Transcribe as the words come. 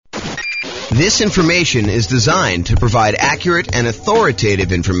This information is designed to provide accurate and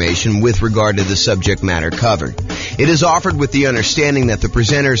authoritative information with regard to the subject matter covered. It is offered with the understanding that the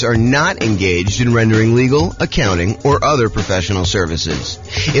presenters are not engaged in rendering legal, accounting, or other professional services.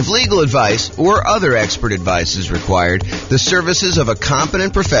 If legal advice or other expert advice is required, the services of a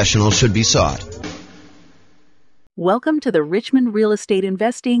competent professional should be sought. Welcome to the Richmond Real Estate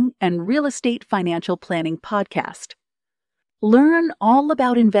Investing and Real Estate Financial Planning Podcast. Learn all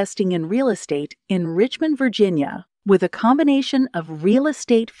about investing in real estate in Richmond, Virginia, with a combination of real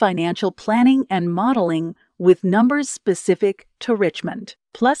estate financial planning and modeling with numbers specific to Richmond,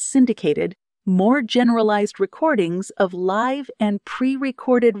 plus syndicated, more generalized recordings of live and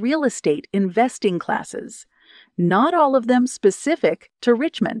pre-recorded real estate investing classes, not all of them specific to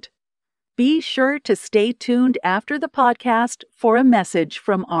Richmond. Be sure to stay tuned after the podcast for a message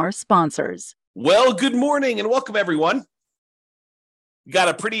from our sponsors. Well, good morning and welcome, everyone. We got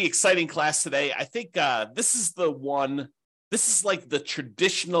a pretty exciting class today. I think this is like the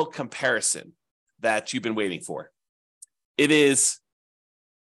traditional comparison that you've been waiting for. It is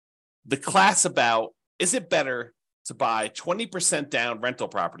the class about, is it better to buy 20% down rental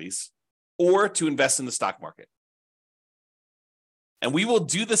properties or to invest in the stock market? And we will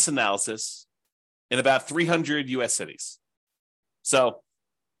do this analysis in about 300 U.S. cities. So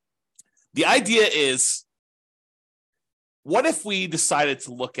the idea is, what if we decided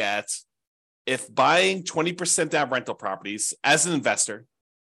to look at if buying 20% down rental properties as an investor,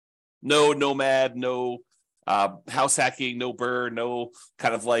 no nomad, no house hacking, no BRRRR, no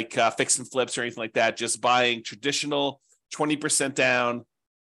kind of like fix and flips or anything like that, just buying traditional 20% down,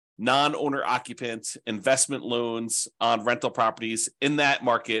 non-owner occupant investment loans on rental properties in that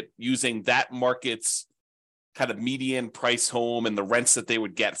market, using that market's kind of median price home and the rents that they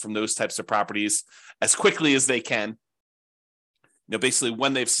would get from those types of properties as quickly as they can. Basically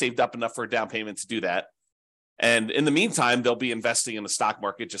when they've saved up enough for a down payment to do that. And in the meantime, they'll be investing in the stock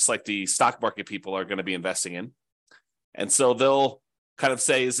market, just like the stock market people are going to be investing in. And so they'll kind of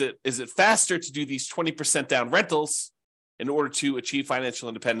say, is it faster to do these 20% down rentals in order to achieve financial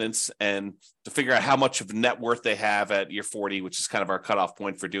independence and to figure out how much of net worth they have at year 40, which is kind of our cutoff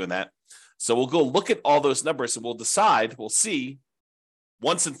point for doing that. So we'll go look at all those numbers and we'll see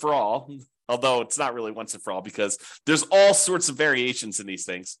once and for all, although it's not really once and for all because there's all sorts of variations in these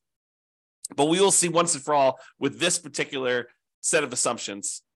things. But we will see once and for all with this particular set of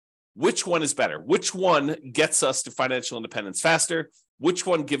assumptions, which one is better? Which one gets us to financial independence faster? Which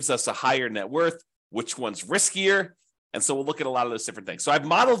one gives us a higher net worth? Which one's riskier? And so we'll look at a lot of those different things. So I've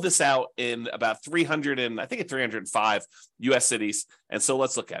modeled this out in about 305 US cities. And so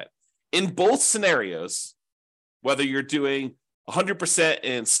let's look at it. In both scenarios, whether you're doing 100%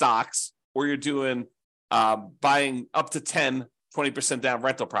 in stocks or you're doing buying up to 20% down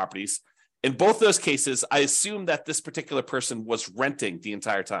rental properties, in both those cases, I assume that this particular person was renting the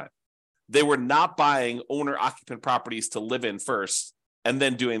entire time. They were not buying owner-occupant properties to live in first and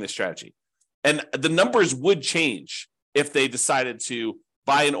then doing the strategy. And the numbers would change if they decided to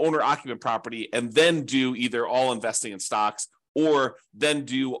buy an owner-occupant property and then do either all investing in stocks or then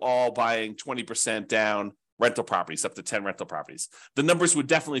do all buying 20% down rental properties, up to 10 rental properties. The numbers would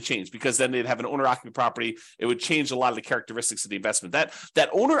definitely change because then they'd have an owner-occupant property. It would change a lot of the characteristics of the investment. That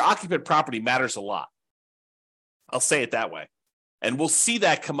owner-occupant property matters a lot. I'll say it that way. And we'll see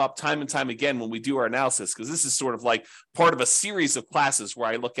that come up time and time again when we do our analysis, because this is sort of like part of a series of classes where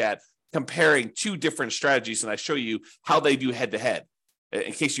I look at comparing two different strategies and I show you how they do head-to-head.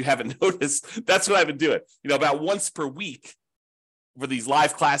 In case you haven't noticed, that's what I've been doing. About once per week for these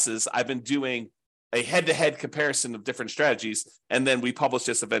live classes, I've been doing a head-to-head comparison of different strategies, and then we publish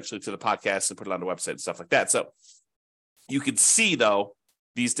this eventually to the podcast and put it on the website and stuff like that. So you can see, though,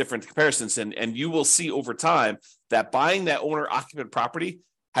 these different comparisons, and you will see over time that buying that owner-occupant property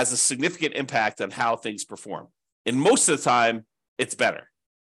has a significant impact on how things perform. And most of the time, it's better.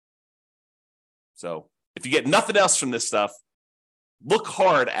 So if you get nothing else from this stuff, look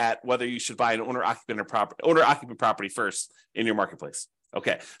hard at whether you should buy an owner-occupant property first in your marketplace.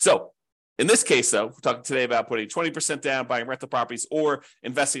 Okay, so in this case, though, we're talking today about putting 20% down, buying rental properties, or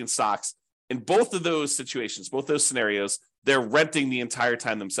investing in stocks. In both of those situations, both those scenarios, they're renting the entire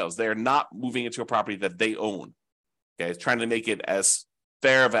time themselves. They are not moving into a property that they own. Okay, trying to make it as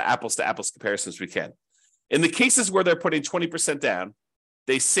fair of an apples-to-apples comparison as we can. In the cases where they're putting 20% down,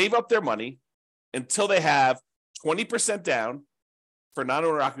 they save up their money until they have 20% down for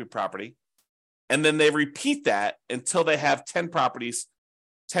non-owner occupant property, and then they repeat that until they have 10 properties,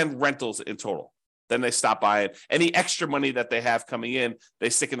 10 rentals in total. Then they stop buying. Any extra money that they have coming in, they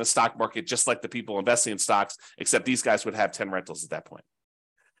stick in the stock market just like the people investing in stocks, except these guys would have 10 rentals at that point.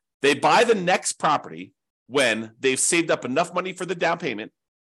 They buy the next property when they've saved up enough money for the down payment,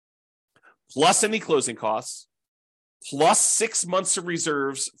 plus any closing costs, plus 6 months of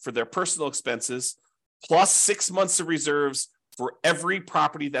reserves for their personal expenses, plus 6 months of reserves for every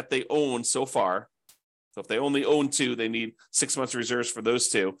property that they own so far. So if they only own 2, they need 6 months of reserves for those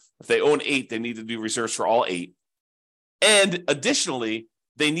 2. If they own 8, they need to do reserves for all 8. And additionally,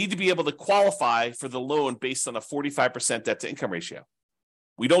 they need to be able to qualify for the loan based on a 45% debt to income ratio.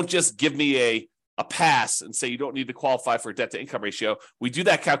 We don't just give me a pass and say you don't need to qualify for a debt to income ratio. We do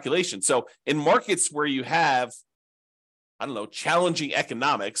that calculation. So in markets where you have, challenging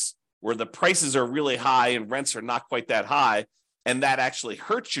economics, where the prices are really high and rents are not quite that high, and that actually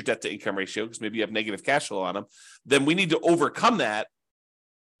hurts your debt to income ratio because maybe you have negative cash flow on them, then we need to overcome that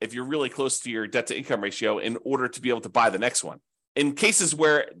if you're really close to your debt to income ratio in order to be able to buy the next one. In cases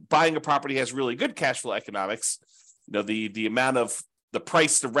where buying a property has really good cash flow economics, the amount of the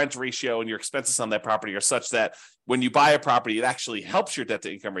price to rent ratio and your expenses on that property are such that when you buy a property, it actually helps your debt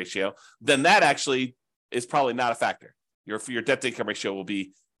to income ratio, then that actually is probably not a factor. Your debt to income ratio will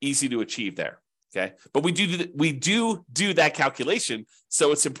be easy to achieve there. Okay. But we do that calculation.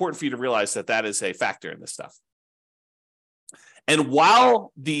 So it's important for you to realize that that is a factor in this stuff. And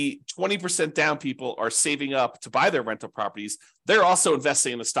while the 20% down people are saving up to buy their rental properties, they're also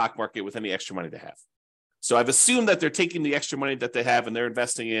investing in the stock market with any extra money they have. So I've assumed that they're taking the extra money that they have and they're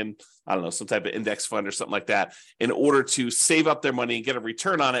investing in, some type of index fund or something like that in order to save up their money and get a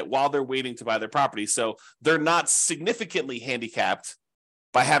return on it while they're waiting to buy their property. So they're not significantly handicapped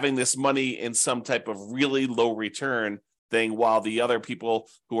by having this money in some type of really low return thing, while the other people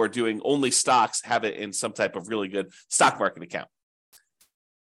who are doing only stocks have it in some type of really good stock market account.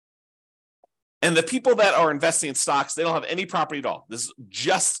 And the people that are investing in stocks, they don't have any property at all. This is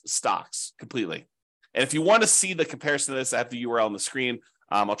just stocks completely. And if you want to see the comparison of this, I have the URL on the screen.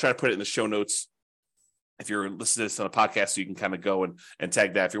 I'll try to put it in the show notes. If you're listening to this on a podcast, so you can kind of go and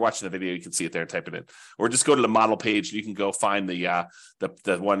tag that. If you're watching the video, you can see it there and type it in. Or just go to the model page and you can go find the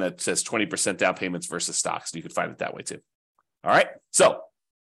one that says 20% down payments versus stocks. And you can find it that way too. All right. So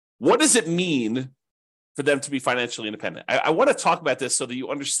what does it mean for them to be financially independent? I want to talk about this so that you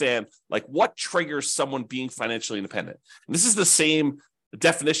understand what triggers someone being financially independent. And this is the same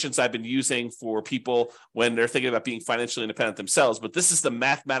definitions I've been using for people when they're thinking about being financially independent themselves, but this is the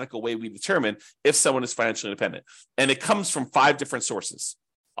mathematical way we determine if someone is financially independent. And it comes from 5 different sources.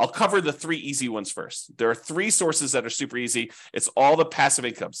 I'll cover the 3 easy ones first. There are 3 sources that are super easy. It's all the passive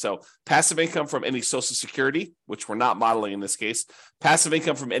income. So passive income from any Social Security, which we're not modeling in this case. Passive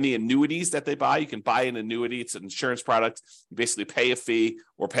income from any annuities that they buy. You can buy an annuity. It's an insurance product. You basically pay a fee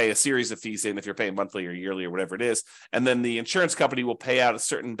or pay a series of fees in if you're paying monthly or yearly or whatever it is. And then the insurance company will pay out a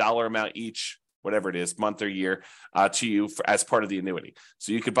certain dollar amount each, whatever it is, month or year, to you as part of the annuity.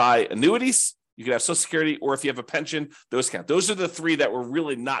 So you could buy annuities. You could have Social Security, or if you have a pension, those count. Those are the 3 that we're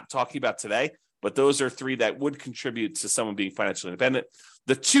really not talking about today, but those are 3 that would contribute to someone being financially independent.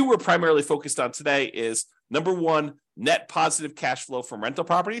 The 2 we're primarily focused on today is, number 1, net positive cash flow from rental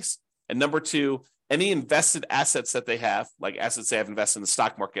properties, and number 2, any invested assets that they have, like assets they have invested in the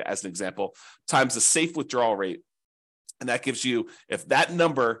stock market, as an example, times the safe withdrawal rate. And that gives you, if that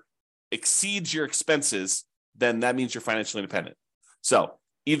number exceeds your expenses, then that means you're financially independent. So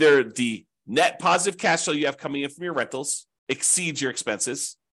either the net positive cash flow you have coming in from your rentals exceeds your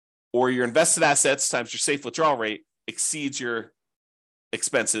expenses, or your invested assets times your safe withdrawal rate exceeds your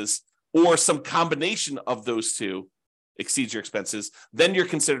expenses, or some combination of those 2 exceeds your expenses, then you're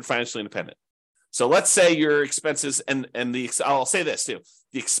considered financially independent. So let's say your expenses, I'll say this too,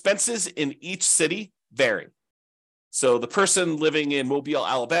 the expenses in each city vary. So the person living in Mobile,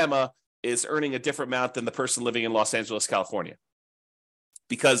 Alabama is earning a different amount than the person living in Los Angeles, California,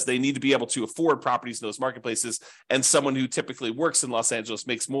 because they need to be able to afford properties in those marketplaces. And someone who typically works in Los Angeles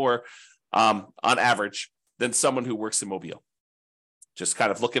makes more on average than someone who works in Mobile. Just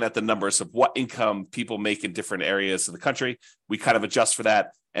kind of looking at the numbers of what income people make in different areas of the country, we kind of adjust for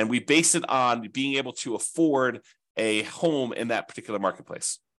that. And we base it on being able to afford a home in that particular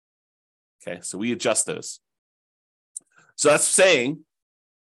marketplace. Okay, so we adjust those. So that's saying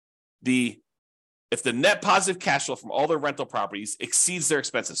if the net positive cash flow from all their rental properties exceeds their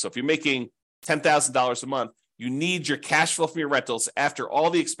expenses. So if you're making $10,000 a month, you need your cash flow from your rentals after all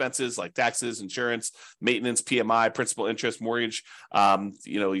the expenses like taxes, insurance, maintenance, PMI, principal, interest, mortgage,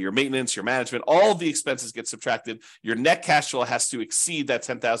 your maintenance, your management, all of the expenses get subtracted. Your net cash flow has to exceed that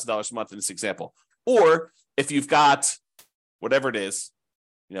 $10,000 a month in this example. Or if you've got whatever it is,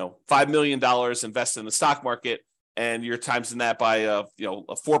 $5 million invested in the stock market, and you're timesing that by a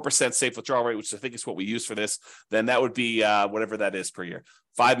 4% safe withdrawal rate, which I think is what we use for this, then that would be whatever that is per year.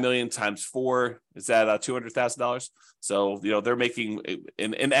 5 million times 4 is that $200,000. So they're making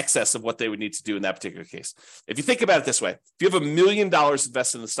in excess of what they would need to do in that particular case. If you think about it this way, if you have $1 million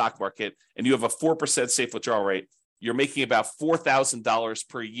invested in the stock market and you have a 4% safe withdrawal rate, you're making about $4,000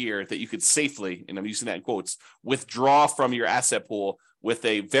 per year that you could safely, and I'm using that in quotes, withdraw from your asset pool with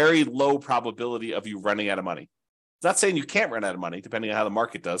a very low probability of you running out of money. It's not saying you can't run out of money, depending on how the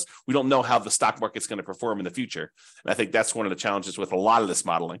market does. We don't know how the stock market's going to perform in the future. And I think that's one of the challenges with a lot of this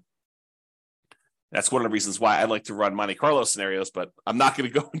modeling. That's one of the reasons why I like to run Monte Carlo scenarios, but I'm not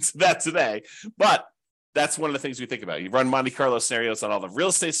going to go into that today. But that's one of the things we think about. You run Monte Carlo scenarios on all the real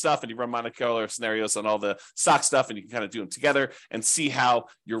estate stuff, and you run Monte Carlo scenarios on all the stock stuff, and you can kind of do them together and see how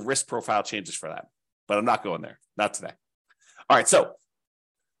your risk profile changes for that. But I'm not going there, not today. All right, so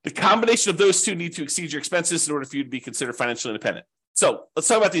the combination of those two need to exceed your expenses in order for you to be considered financially independent. So let's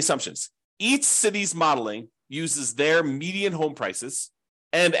talk about the assumptions. Each city's modeling uses their median home prices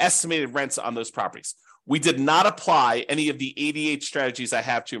and estimated rents on those properties. We did not apply any of the 88 strategies I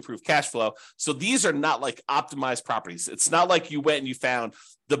have to improve cash flow. So these are not like optimized properties. It's not like you went and you found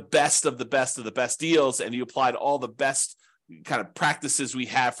the best of the best of the best deals and you applied all the best kind of practices we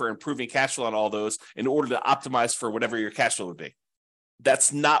have for improving cash flow on all those in order to optimize for whatever your cash flow would be.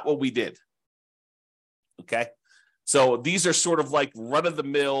 That's not what we did. Okay. So these are sort of like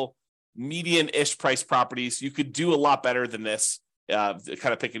run-of-the-mill, median-ish price properties. You could do a lot better than this, kind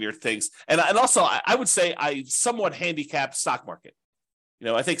of picking your things. And also, I would say I somewhat handicapped stock market.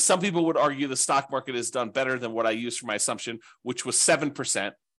 I think some people would argue the stock market has done better than what I used for my assumption, which was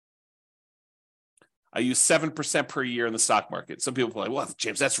 7%. I use 7% per year in the stock market. Some people are like, well,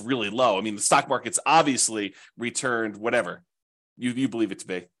 James, that's really low. I mean, the stock market's obviously returned whatever you believe it to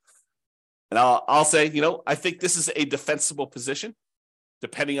be. And I'll say, I think this is a defensible position,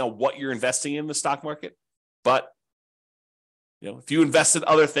 depending on what you're investing in the stock market. But, if you invest in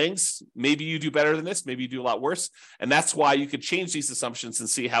other things, maybe you do better than this, maybe you do a lot worse. And that's why you could change these assumptions and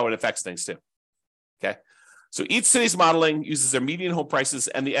see how it affects things too. Okay. So each city's modeling uses their median home prices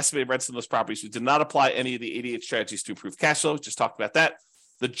and the estimated rents in those properties. We did not apply any of the 88 strategies to improve cash flow. Just talked about that.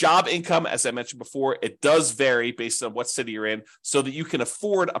 The job income, as I mentioned before, it does vary based on what city you're in so that you can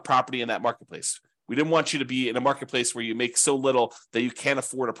afford a property in that marketplace. We didn't want you to be in a marketplace where you make so little that you can't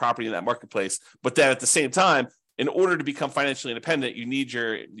afford a property in that marketplace. But then at the same time, in order to become financially independent, you need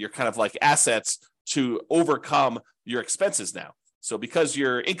your kind of like assets to overcome your expenses now. So because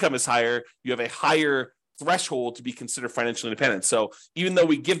your income is higher, you have a higher threshold to be considered financially independent. So even though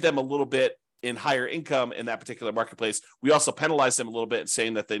we give them a little bit in higher income in that particular marketplace, we also penalize them a little bit,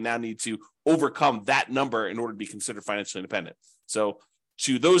 saying that they now need to overcome that number in order to be considered financially independent. So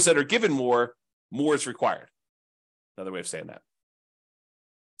to those that are given more is required. Another way of saying that.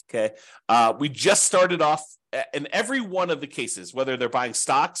 Okay. We just started off in every one of the cases, whether they're buying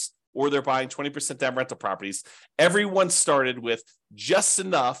stocks or they're buying 20% down rental properties, everyone started with just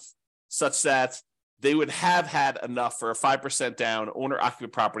enough such that they would have had enough for a 5% down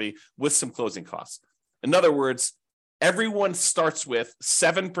owner-occupant property with some closing costs. In other words, everyone starts with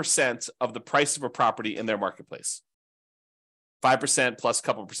 7% of the price of a property in their marketplace. 5% plus a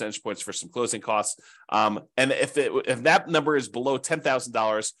couple of percentage points for some closing costs. And if that number is below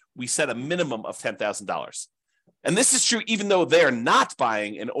 $10,000, we set a minimum of $10,000. And this is true even though they are not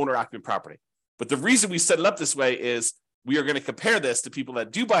buying an owner-occupant property. But the reason we set it up this way is we are going to compare this to people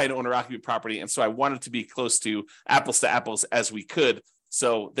that do buy an owner-occupant property. And so I wanted to be close to apples as we could.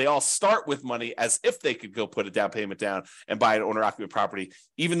 So they all start with money as if they could go put a down payment down and buy an owner-occupant property,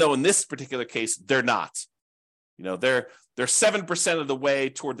 even though in this particular case, they're not. They're 7% of the way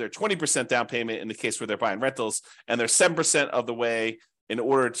toward their 20% down payment in the case where they're buying rentals, and they're 7% of the way in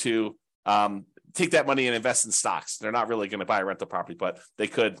order to take that money and invest in stocks. They're not really going to buy a rental property, but they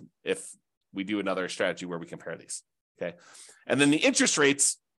could if we do another strategy where we compare these. Okay. And then the interest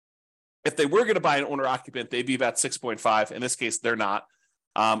rates, if they were going to buy an owner occupant, they'd be about 6.5. In this case, they're not.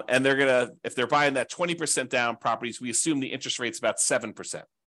 And they're going to, if they're buying that 20% down properties, we assume the interest rate's about 7%.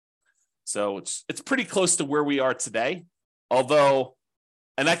 So it's pretty close to where we are today, although,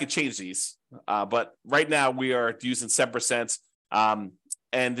 and I could change these, but right now we are using 7%.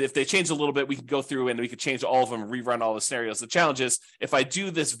 And if they change a little bit, we can go through and we could change all of them and rerun all the scenarios. The challenge is if I do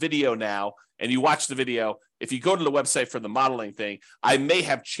this video now and you watch the video, if you go to the website for the modeling thing, I may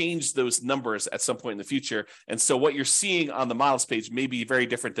have changed those numbers at some point in the future. And so what you're seeing on the models page may be very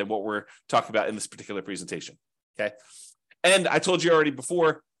different than what we're talking about in this particular presentation. Okay. And I told you already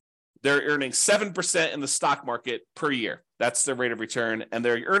before, they're earning 7% in the stock market per year. That's their rate of return. And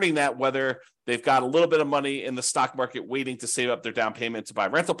they're earning that whether they've got a little bit of money in the stock market waiting to save up their down payment to buy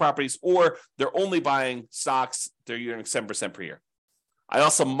rental properties, or they're only buying stocks, they're earning 7% per year. I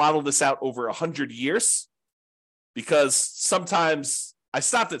also modeled this out over 100 years because sometimes I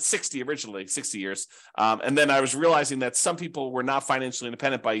stopped at 60 originally, 60 years. And then I was realizing that some people were not financially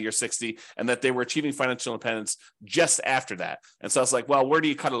independent by year 60 and that they were achieving financial independence just after that. And so I was like, well, where do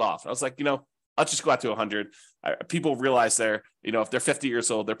you cut it off? I was like, I'll just go out to 100. People realize if they're 50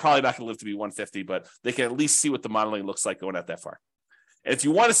 years old, they're probably not going to live to be 150, but they can at least see what the modeling looks like going out that far. And if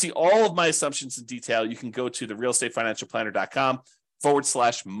you want to see all of my assumptions in detail, you can go to the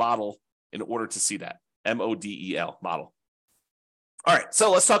realestateFinancialPlanner.com/model in order to see that. MODEL, model. All right,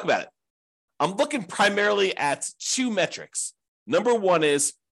 so let's talk about it. I'm looking primarily at two metrics. Number one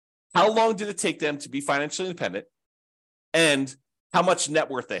is how long did it take them to be financially independent and how much net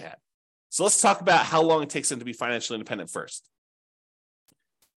worth they had. So let's talk about how long it takes them to be financially independent first.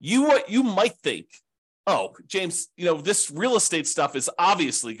 You might think, oh, James, this real estate stuff is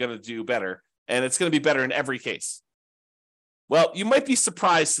obviously going to do better and it's going to be better in every case. Well, you might be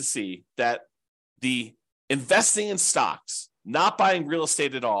surprised to see that the investing in stocks, not buying real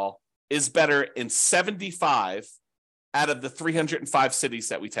estate at all, is better in 75 out of the 305 cities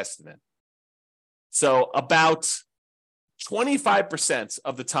that we tested in. So about 25%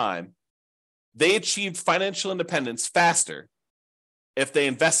 of the time, they achieved financial independence faster if they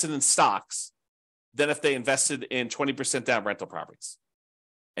invested in stocks than if they invested in 20% down rental properties.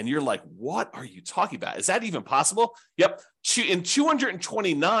 And you're like, what are you talking about? Is that even possible? Yep. In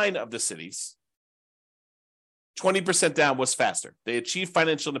 229 of the cities, 20% down was faster. They achieved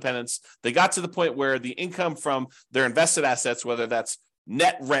financial independence. They got to the point where the income from their invested assets, whether that's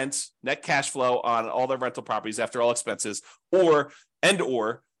net rent, net cash flow on all their rental properties after all expenses, or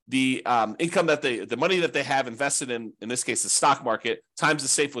the income the money that they have invested in this case, the stock market, times the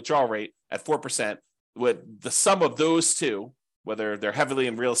safe withdrawal rate at 4%, with the sum of those two, whether they're heavily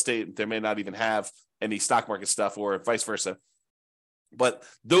in real estate, they may not even have any stock market stuff or vice versa. But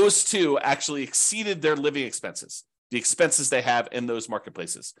those two actually exceeded their living expenses, the expenses they have in those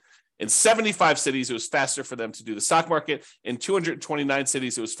marketplaces. In 75 cities, it was faster for them to do the stock market. In 229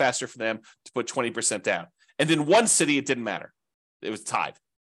 cities, it was faster for them to put 20% down. And in one city, it didn't matter. It was tied.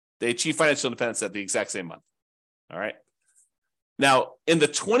 They achieved financial independence at the exact same month. All right. Now, in the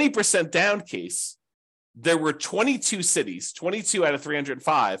 20% down case, there were 22 cities, 22 out of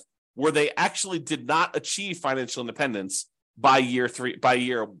 305, where they actually did not achieve financial independence by year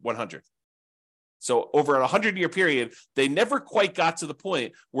 100. So over a 100-year period, they never quite got to the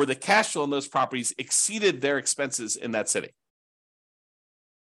point where the cash flow in those properties exceeded their expenses in that city,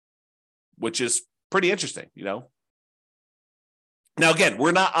 which is pretty interesting, Now, again,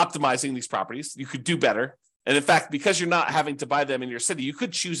 we're not optimizing these properties. You could do better. And in fact, because you're not having to buy them in your city, you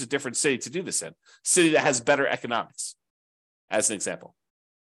could choose a different city to do this in. City that has better economics, as an example.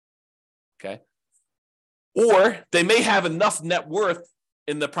 Okay. Or they may have enough net worth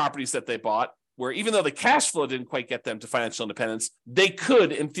in the properties that they bought, where even though the cash flow didn't quite get them to financial independence, they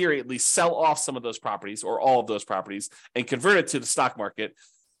could, in theory, at least sell off some of those properties or all of those properties and convert it to the stock market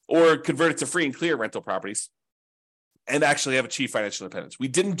or convert it to free and clear rental properties and actually have achieved financial independence. We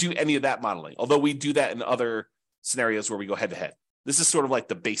didn't do any of that modeling, although we do that in other scenarios where we go head to head. This is sort of like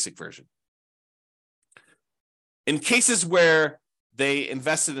the basic version. In cases where they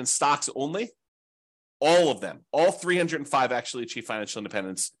invested in stocks only, all of them, all 305 actually achieved financial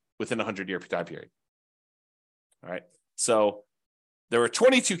independence within a 100-year time period. All right. So there were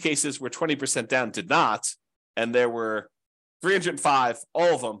 22 cases where 20% down did not, and there were 305,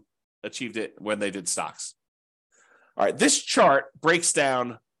 all of them achieved it when they did stocks. All right. This chart breaks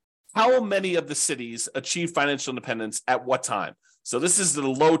down how many of the cities achieved financial independence at what time. So this is the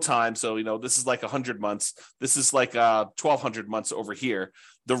low time. So, this is like 100 months. This is like 1,200 months over here.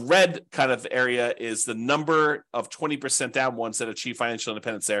 The red kind of area is the number of 20% down ones that achieve financial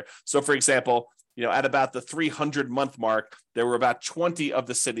independence there. So, for example, at about the 300-month mark, there were about 20 of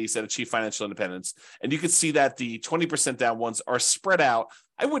the cities that achieved financial independence. And you can see that the 20% down ones are spread out,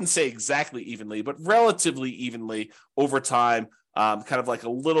 I wouldn't say exactly evenly, but relatively evenly over time. Kind of like a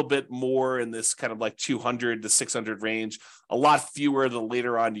little bit more in this kind of like 200 to 600 range, a lot fewer the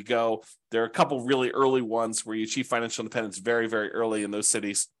later on you go. There are a couple really early ones where you achieve financial independence very, very early in those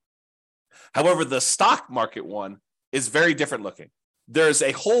cities. However, the stock market one is very different looking. There's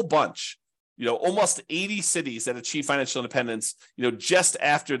a whole bunch, almost 80 cities that achieve financial independence, just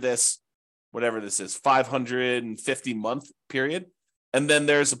after this, whatever this is, 550-month period. And then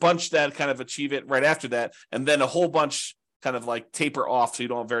there's a bunch that kind of achieve it right after that. And then a whole bunch kind of like taper off so you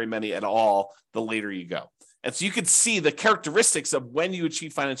don't have very many at all the later you go. And so you can see the characteristics of when you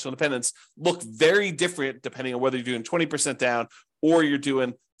achieve financial independence look very different depending on whether you're doing 20% down or you're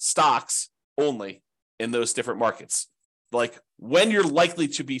doing stocks only in those different markets. Like when you're likely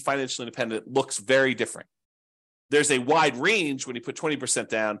to be financially independent looks very different. There's a wide range when you put 20%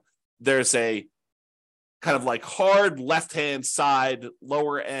 down. There's a kind of like hard left-hand side,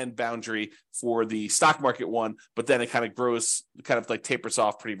 lower end boundary for the stock market one, but then it kind of grows, kind of like tapers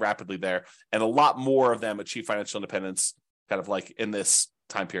off pretty rapidly there. And a lot more of them achieve financial independence kind of like in this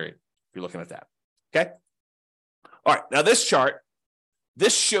time period, if you're looking at that. Okay. All right. Now this chart,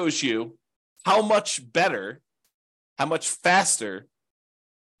 this shows you how much better, how much faster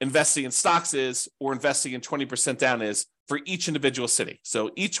investing in stocks is or investing in 20% down is for each individual city.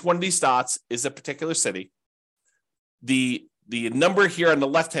 So each one of these dots is a particular city. The number here on the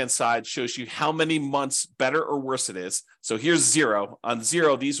left-hand side shows you how many months better or worse it is. So here's 0. On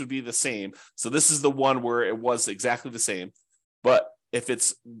 0, these would be the same. So this is the one where it was exactly the same. But if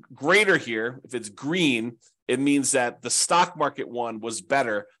it's greater here, if it's green, it means that the stock market one was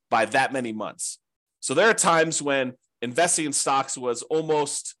better by that many months. So there are times when investing in stocks was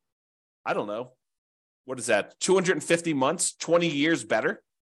almost, I don't know, what is that? 250 months, 20 years better.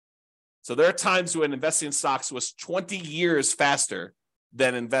 So there are times when investing in stocks was 20 years faster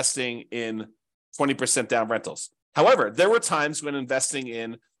than investing in 20% down rentals. However, there were times when investing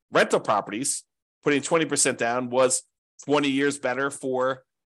in rental properties, putting 20% down was 20 years better for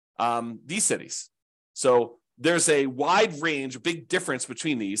these cities. So there's a wide range, a big difference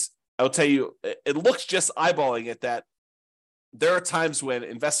between these. I'll tell you, it looks just eyeballing it that there are times when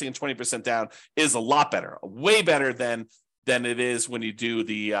investing in 20% down is a lot better, way better than it is when you do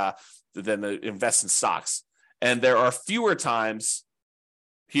the invest in stocks. And there are fewer times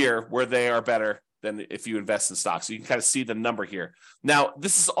here where they are better than if you invest in stocks. So you can kind of see the number here. Now,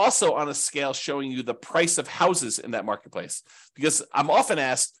 this is also on a scale showing you the price of houses in that marketplace, because I'm often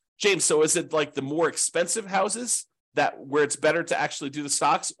asked, James, so is it like the more expensive houses that where it's better to actually do the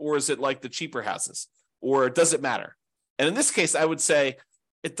stocks, or is it like the cheaper houses, or does it matter? And in this case, I would say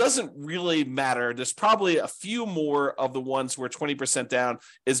it doesn't really matter. There's probably a few more of the ones where 20% down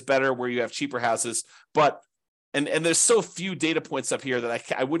is better, where you have cheaper houses. But and there's so few data points up here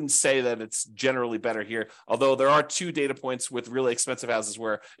that I wouldn't say that it's generally better here. Although there are 2 data points with really expensive houses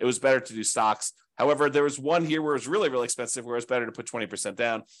where it was better to do stocks. However, there was one here where it was really, really expensive, where it was better to put 20%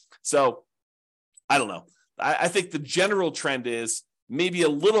 down. So I don't know. I think the general trend is maybe a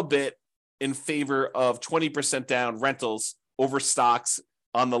little bit in favor of 20% down rentals over stocks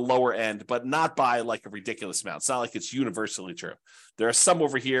on the lower end, but not by like a ridiculous amount. It's not like it's universally true. There are some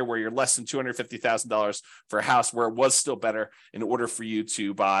over here where you're less than $250,000 for a house where it was still better in order for you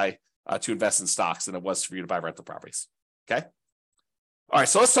to buy, to invest in stocks than it was for you to buy rental properties. Okay. All right.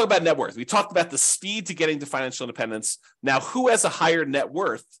 So let's talk about net worth. We talked about the speed to getting to financial independence. Now, who has a higher net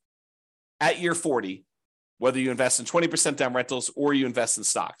worth at year 40, whether you invest in 20% down rentals or you invest in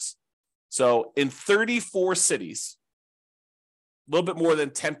stocks? So in 34 cities, a little bit more than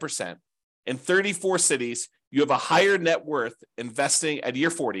 10%. In 34 cities, you have a higher net worth investing at year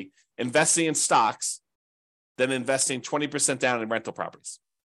 40, investing in stocks than investing 20% down in rental properties.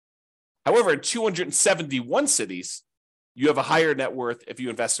 However, in 271 cities, you have a higher net worth if you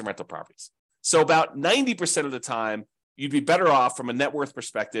invest in rental properties. So about 90% of the time, you'd be better off from a net worth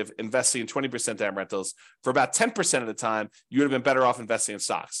perspective investing in 20% down rentals. For about 10% of the time, you would have been better off investing in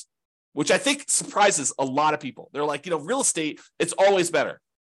stocks, which I think surprises a lot of people. They're like, real estate, it's always better.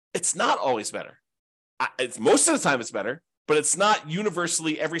 It's not always better. Most of the time it's better, but it's not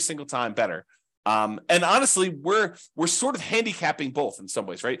universally every single time better. And honestly, we're sort of handicapping both in some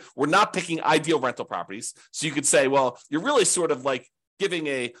ways, right? We're not picking ideal rental properties. So you could say, well, you're really sort of like giving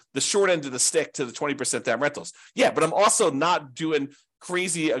the short end of the stick to the 20% down rentals. Yeah, but I'm also not doing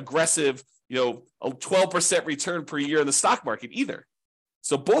crazy aggressive, a 12% return per year in the stock market either.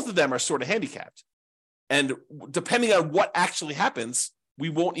 So both of them are sort of handicapped. And depending on what actually happens, we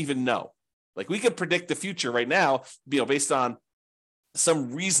won't even know. Like we could predict the future right now, based on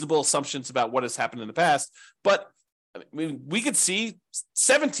some reasonable assumptions about what has happened in the past. But I mean, we could see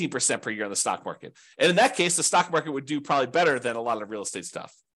 17% per year on the stock market. And in that case, the stock market would do probably better than a lot of real estate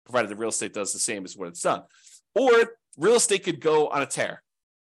stuff, provided the real estate does the same as what it's done. Or real estate could go on a tear.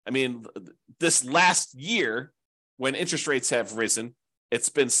 I mean, this last year, when interest rates have risen, it's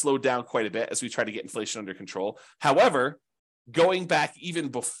been slowed down quite a bit as we try to get inflation under control. However, going back even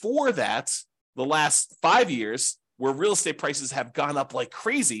before that, the last 5 years, where real estate prices have gone up like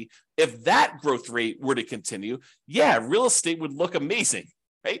crazy, if that growth rate were to continue, yeah, real estate would look amazing.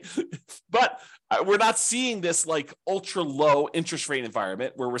 right? But we're not seeing this like ultra low interest rate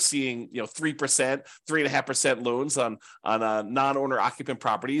environment where we're seeing 3%, 3.5% loans on non-owner occupant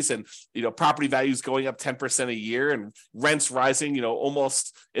properties, and property values going up 10% a year and rents rising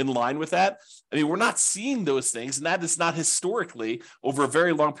almost in line with that. I mean, we're not seeing those things, and that is not historically over a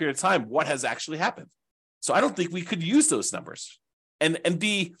very long period of time what has actually happened. So I don't think we could use those numbers and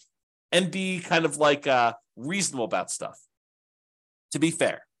be kind of like reasonable about stuff, to be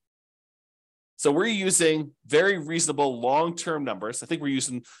fair. So we're using very reasonable long-term numbers. I think we're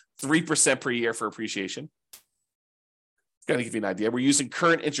using 3% per year for appreciation. Got to give you an idea. We're using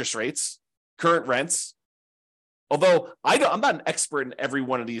current interest rates, current rents. Although I'm not an expert in every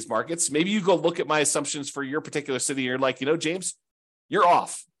one of these markets. Maybe you go look at my assumptions for your particular city. And you're like, James, you're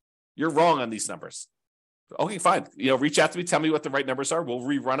off. You're wrong on these numbers. Okay, fine. Reach out to me. Tell me what the right numbers are. We'll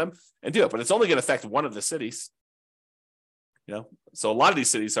rerun them and do it. But it's only going to affect one of the cities. So a lot of these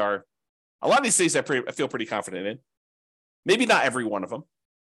cities I feel pretty confident in. Maybe not every one of them.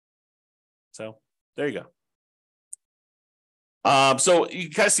 So there you go. So you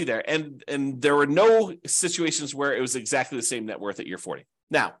kind of see there, and there were no situations where it was exactly the same net worth at year 40.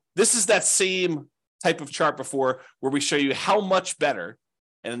 Now, this is that same type of chart before where we show you how much better,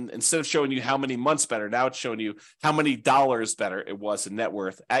 and instead of showing you how many months better, now it's showing you how many dollars better it was in net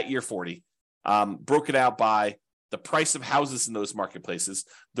worth at year 40, broken out by the price of houses in those marketplaces.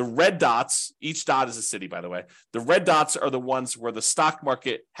 The red dots, each dot is a city, by the way. The red dots are the ones where the stock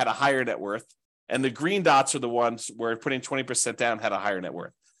market had a higher net worth, and the green dots are the ones where putting 20% down had a higher net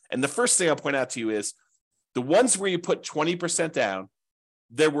worth. And the first thing I'll point out to you is the ones where you put 20% down,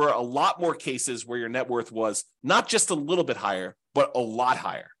 there were a lot more cases where your net worth was not just a little bit higher, but a lot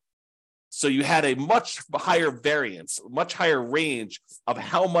higher. So you had a much higher variance, much higher range of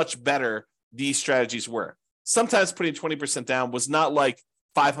how much better these strategies were. Sometimes putting 20% down was not like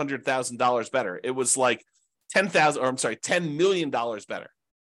 $500,000 better. It was like $10 million better.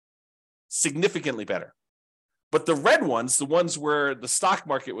 Significantly better. But the red ones, the ones where the stock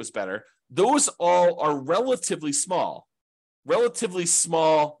market was better, those all are relatively small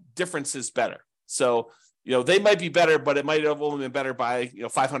differences better. So, they might be better, but it might have only been better by,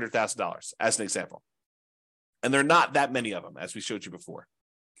 $500,000 as an example. And there are not that many of them, as we showed you before.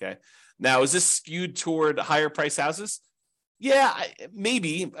 Okay. Now, is this skewed toward higher price houses? Yeah,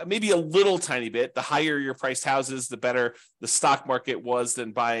 maybe a little tiny bit. The higher your priced houses, the better the stock market was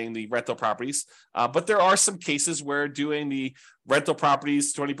than buying the rental properties. But there are some cases where doing the rental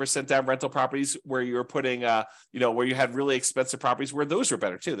properties, 20% down rental properties, where you're putting, where you had really expensive properties, where those were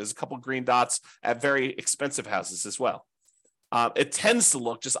better too. There's a couple of green dots at very expensive houses as well. It tends to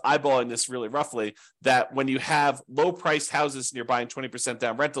look, just eyeballing this really roughly, that when you have low-priced houses and you're buying 20%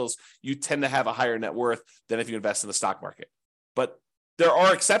 down rentals, you tend to have a higher net worth than if you invest in the stock market. But there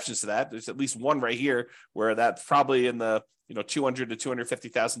are exceptions to that. There's at least one right here where that's probably in the $200,000 to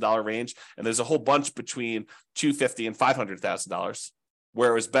 $250,000 range, and there's a whole bunch between $250,000 and $500,000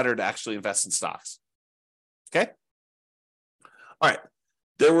 where it was better to actually invest in stocks. Okay. All right.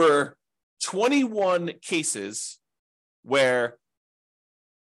 There were 21 cases where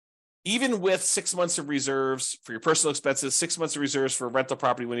even with 6 months of reserves for your personal expenses, 6 months of reserves for a rental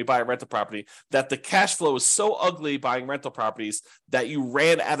property when you buy a rental property, that the cash flow was so ugly buying rental properties that you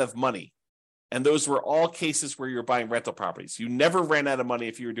ran out of money. And those were all cases where you're buying rental properties. You never ran out of money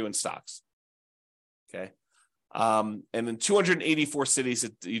if you were doing stocks. Okay. And in 284 cities,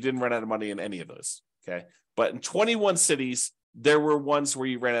 you didn't run out of money in any of those. Okay. But in 21 cities, there were ones where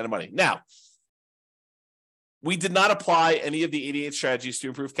you ran out of money. Now, we did not apply any of the 88 strategies to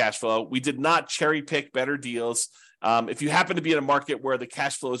improve cash flow. We did not cherry pick better deals. If you happen to be in a market where the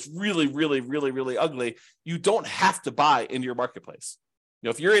cash flow is really, really, really, really ugly, you don't have to buy in your marketplace.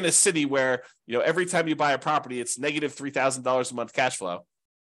 If you're in a city where, every time you buy a property, it's negative $3,000 a month cash flow,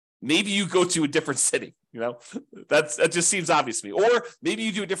 maybe you go to a different city. That just seems obvious to me. Or maybe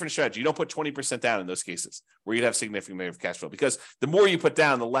you do a different strategy. You don't put 20% down in those cases where you'd have significant negative cash flow, because the more you put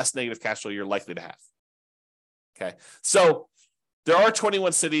down, the less negative cash flow you're likely to have. Okay, so there are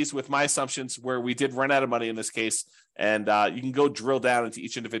 21 cities with my assumptions where we did run out of money in this case, and you can go drill down into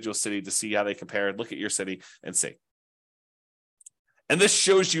each individual city to see how they compare. Look at your city and see. And this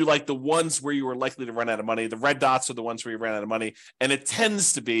shows you like the ones where you were likely to run out of money. The red dots are the ones where you ran out of money, and it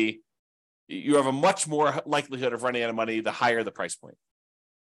tends to be you have a much more likelihood of running out of money the higher the price point.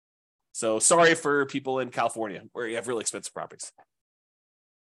 So sorry for people in California where you have really expensive properties.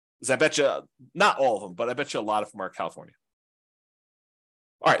 Because I bet you, not all of them, but I bet you a lot of them are California.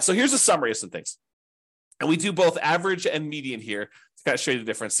 All right, so here's a summary of some things. And we do both average and median here to kind of show you the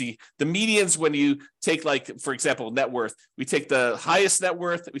difference. See, the medians, when you take, like, for example, net worth, we take the highest net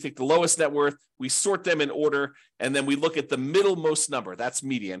worth, we take the lowest net worth, we sort them in order, and then we look at the middlemost number. That's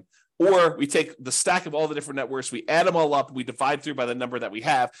median. Or we take the stack of all the different net worths, we add them all up, we divide through by the number that we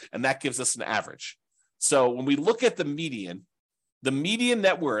have, and that gives us an average. So when we look at the median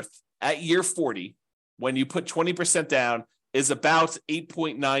net worth at year 40, when you put 20% down, is about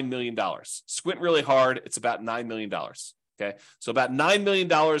 $8.9 million. Squint really hard, it's about $9 million. Okay, so about $9 million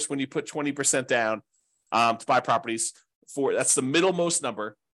when you put 20% down to buy properties. That's the middlemost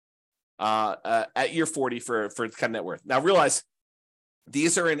number at year 40 for kind of net worth. Now realize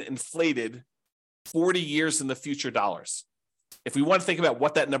these are in inflated 40 years in the future dollars. If we want to think about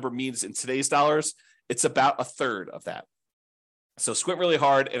what that number means in today's dollars, it's about a third of that. So squint really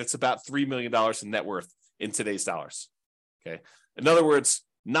hard, and it's about $3 million in net worth in today's dollars. Okay. In other words,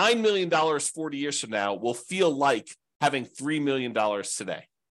 $9 million 40 years from now will feel like having $3 million today.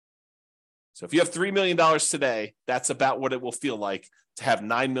 So if you have $3 million today, that's about what it will feel like to have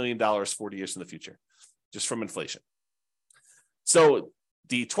 $9 million 40 years in the future, just from inflation. So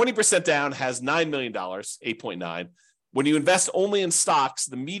the 20% down has $9 million, 8.9. When you invest only in stocks,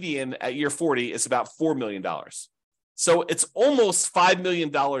 the median at year 40 is about $4 million. So it's almost $5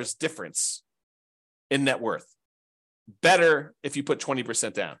 million difference in net worth. Better if you put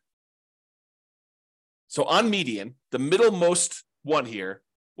 20% down. So on median, the middlemost one here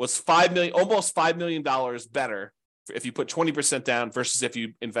was almost $5 million better if you put 20% down versus if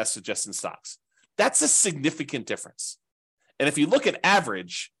you invested just in stocks. That's a significant difference. And if you look at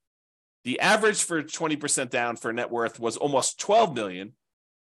average, the average for 20% down for net worth was almost 12 million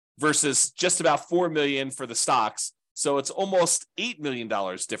versus just about 4 million for the stocks. So it's almost $8 million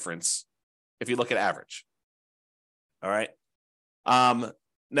difference if you look at average. All right.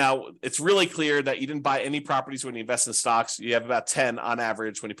 Now, it's really clear that you didn't buy any properties when you invest in stocks. You have about 10 on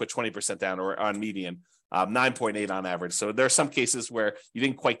average when you put 20% down, or on median, 9.8 on average. So there are some cases where you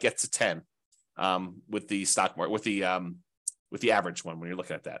didn't quite get to 10 with the stock market, with the average one when you're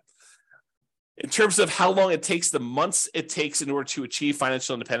looking at that. In terms of how long it takes, the months it takes in order to achieve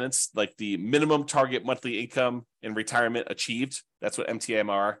financial independence, like the minimum target monthly income in retirement achieved, that's what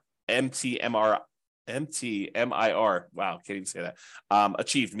MTMIR, wow, can't even say that,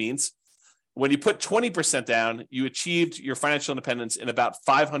 achieved means. When you put 20% down, you achieved your financial independence in about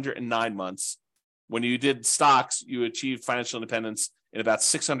 509 months. When you did stocks, you achieved financial independence in about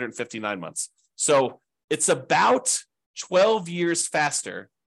 659 months. So it's about 12 years faster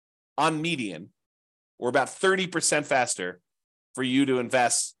on median, or about 30% faster for you to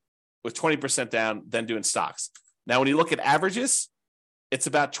invest with 20% down than doing stocks. Now, when you look at averages, it's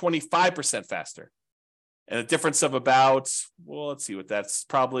about 25% faster. And a difference of about, well, let's see what that's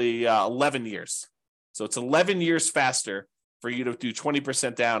probably 11 years. So it's 11 years faster for you to do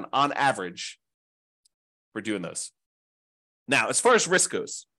 20% down on average for doing those. Now, as far as risk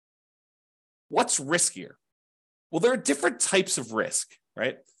goes, what's riskier? Well, there are different types of risk,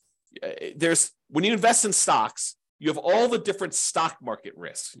 right? When you invest in stocks, you have all the different stock market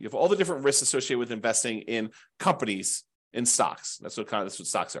risks. You have all the different risks associated with investing in companies, in stocks. That's what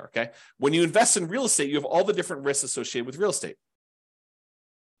stocks are, okay? When you invest in real estate, you have all the different risks associated with real estate.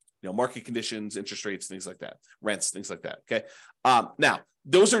 Market conditions, interest rates, things like that, rents, things like that, okay? Now,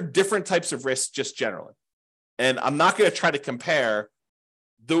 those are different types of risks just generally. And I'm not going to try to compare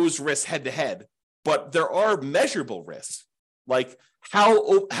those risks head to head, but there are measurable risks. Like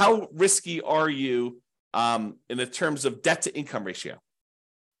how risky are you in the terms of debt to income ratio?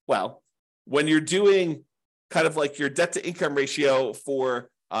 Well, when you're doing kind of like your debt to income ratio for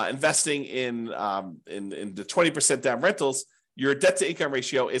investing in the 20% down rentals, your debt to income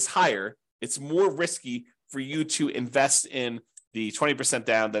ratio is higher. It's more risky for you to invest in the 20%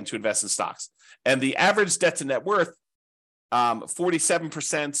 down than to invest in stocks. And the average debt to net worth,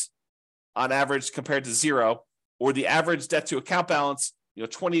 47% on average compared to zero, or the average debt to account balance,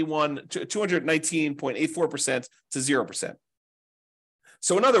 219.84% to 0%.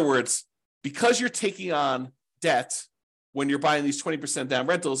 So in other words, because you're taking on debt when you're buying these 20% down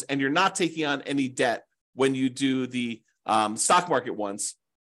rentals, and you're not taking on any debt when you do the stock market ones,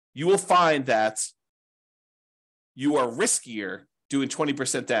 you will find that you are riskier doing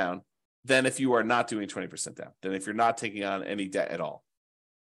 20% down than if you are not doing 20% down, than if you're not taking on any debt at all.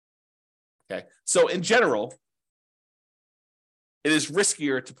 Okay, so in general, it is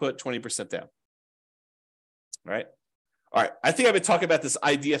riskier to put 20% down. All right. I think I've been talking about this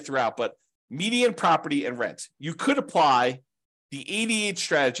idea throughout, but median property and rent. You could apply the 88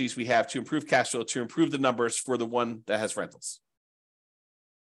 strategies we have to improve cash flow, to improve the numbers for the one that has rentals.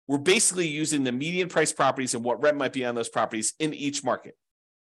 we're basically using the median price properties and what rent might be on those properties in each market.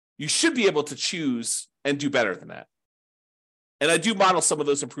 You should be able to choose and do better than that. And I do model some of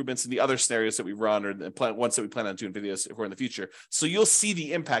those improvements in the other scenarios that we run or the ones that we plan on doing videos for in the future. So you'll see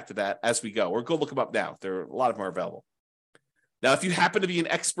the impact of that as we go, or go look them up now. A lot of them are available. Now, if you happen to be an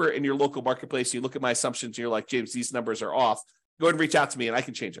expert in your local marketplace, you look at my assumptions, and you're like, James, these numbers are off, go ahead and reach out to me and I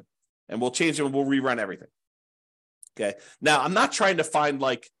can change them. And we'll change them and we'll rerun everything. Okay. Now, I'm not trying to find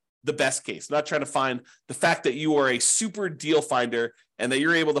like the best case. I'm not trying to find the fact that you are a super deal finder and that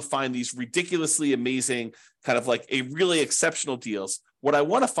you're able to find these ridiculously amazing, kind of like a really exceptional deals. What I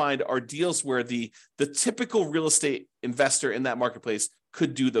want to find are deals where the typical real estate investor in that marketplace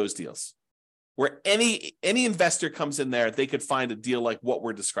could do those deals. Where any investor comes in there, they could find a deal like what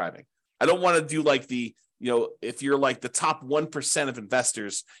we're describing. I don't want to do like if you're like the top 1% of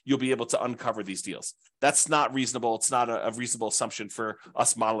investors, you'll be able to uncover these deals. That's not reasonable. It's not a reasonable assumption for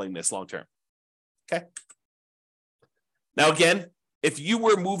us modeling this long term. Okay. Now, again, if you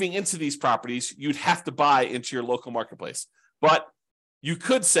were moving into these properties, you'd have to buy into your local marketplace. But you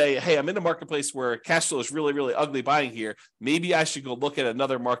could say, hey, I'm in a marketplace where cash flow is really, really ugly buying here. Maybe I should go look at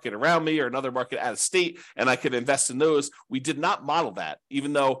another market around me or another market out of state, and I could invest in those. We did not model that,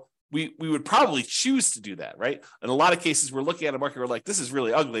 even though we would probably choose to do that, right? In a lot of cases, we're looking at a market, we're like, this is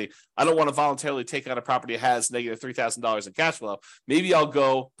really ugly. I don't want to voluntarily take on a property that has negative $3,000 in cash flow. Maybe I'll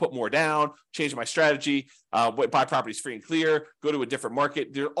go put more down, change my strategy, buy properties free and clear, go to a different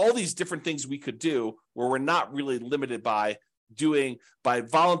market. There are all these different things we could do where we're not really limited by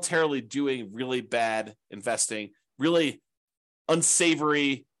voluntarily doing really bad investing, really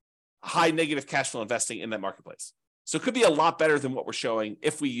unsavory, high negative cash flow investing in that marketplace. So it could be a lot better than what we're showing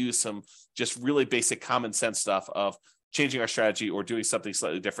if we use some just really basic common sense stuff of changing our strategy or doing something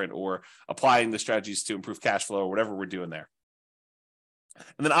slightly different or applying the strategies to improve cash flow or whatever we're doing there.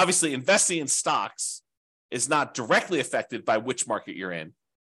 And then obviously investing in stocks is not directly affected by which market you're in.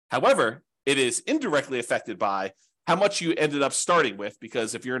 However, it is indirectly affected by how much you ended up starting with,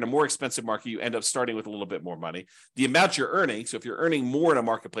 because if you're in a more expensive market, you end up starting with a little bit more money. The amount you're earning, so if you're earning more in a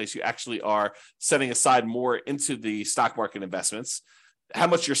marketplace, you actually are setting aside more into the stock market investments, how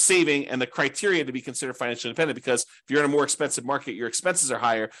much you're saving, and the criteria to be considered financially independent, because if you're in a more expensive market, your expenses are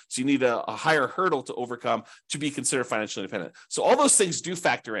higher, so you need a higher hurdle to overcome to be considered financially independent. So all those things do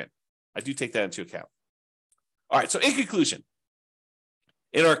factor in. I do take that into account. All right, so in conclusion,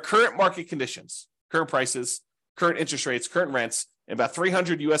 in our current market conditions, current prices, current interest rates, current rents, in about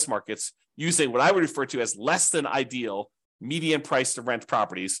 300 U.S. markets, using what I would refer to as less than ideal median price to rent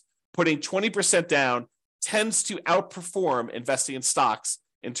properties, putting 20% down tends to outperform investing in stocks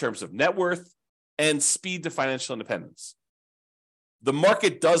in terms of net worth and speed to financial independence. The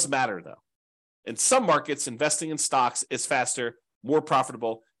market does matter, though. In some markets, investing in stocks is faster, more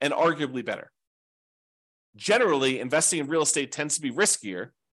profitable, and arguably better. Generally, investing in real estate tends to be riskier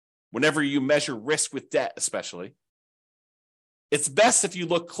whenever you measure risk with debt, especially. It's best if you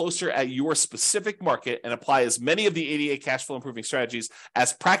look closer at your specific market and apply as many of the 88 cash flow improving strategies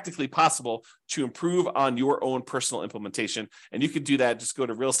as practically possible to improve on your own personal implementation. And you can do that. Just go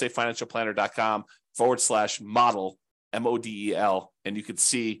to realestatefinancialplanner.com/model, MODEL, and you can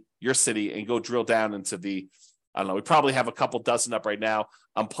see your city and go drill down into we probably have a couple dozen up right now.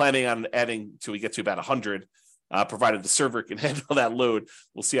 I'm planning on adding till we get to about 100. Provided the server can handle that load.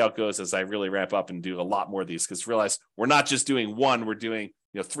 We'll see how it goes as I really ramp up and do a lot more of these, because realize we're not just doing one, we're doing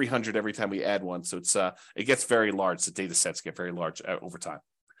 300 every time we add one. So it gets very large. The data sets get very large over time.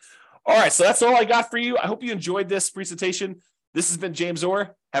 All right, so that's all I got for you. I hope you enjoyed this presentation. This has been James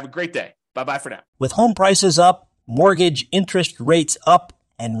Orr. Have a great day. Bye-bye for now. With home prices up, mortgage interest rates up,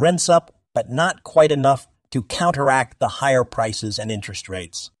 and rents up, but not quite enough to counteract the higher prices and interest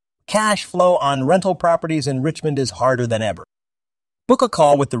rates. Cash flow on rental properties in Richmond is harder than ever. Book a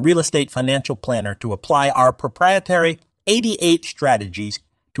call with the Real Estate Financial Planner to apply our proprietary 88 strategies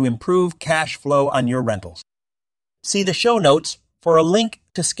to improve cash flow on your rentals. See the show notes for a link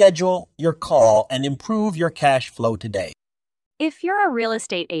to schedule your call and improve your cash flow today. If you're a real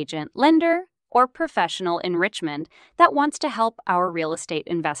estate agent, lender, or professional in Richmond that wants to help our real estate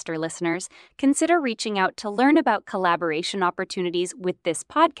investor listeners, consider reaching out to learn about collaboration opportunities with this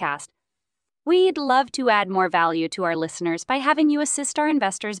podcast. We'd love to add more value to our listeners by having you assist our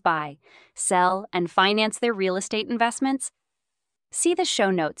investors buy, sell, and finance their real estate investments. See the show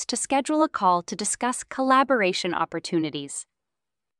notes to schedule a call to discuss collaboration opportunities.